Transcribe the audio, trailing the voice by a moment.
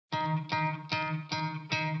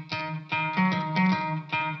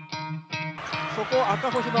ここ赤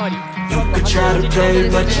穂ひまわり You could try to play,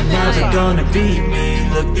 but you're never gonna beat me.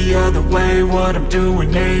 Look the other way, what I'm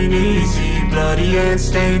doing ain't easy. Bloody hands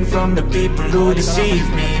stained from the people who deceive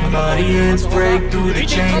me. Muddy hands break through the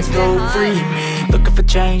chains, go free me. Looking for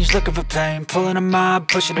change, looking for pain. Pulling a mob,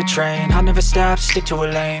 pushing a train. I'll never stop, stick to a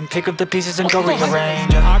lane. Pick up the pieces and go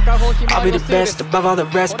rearrange. I'll be the best above all the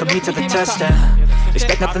rest, put me to the test and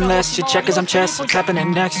expect nothing less, your check is I'm chess, what's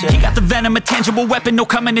happening next, yeah. He got the venom, a tangible weapon, no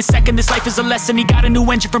coming in second. This life is a lesson, he got a new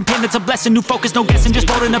engine from pain, that's a blessing. New focus, no guessing, just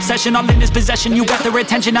bold an obsession. All in his possession, you got their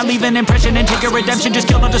attention. I'll leave an impression and take your redemption. Just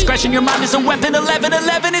kill no discretion, your mind is a weapon.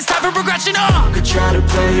 11-11, it's time for progression, You could try to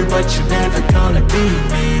play, but you're never gonna beat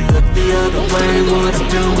me. Look the other way, what I'm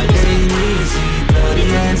doing ain't easy. Bloody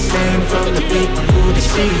hands stained from the people who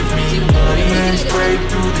deceive me. Bloody hands break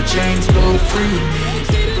through the chains, go free me.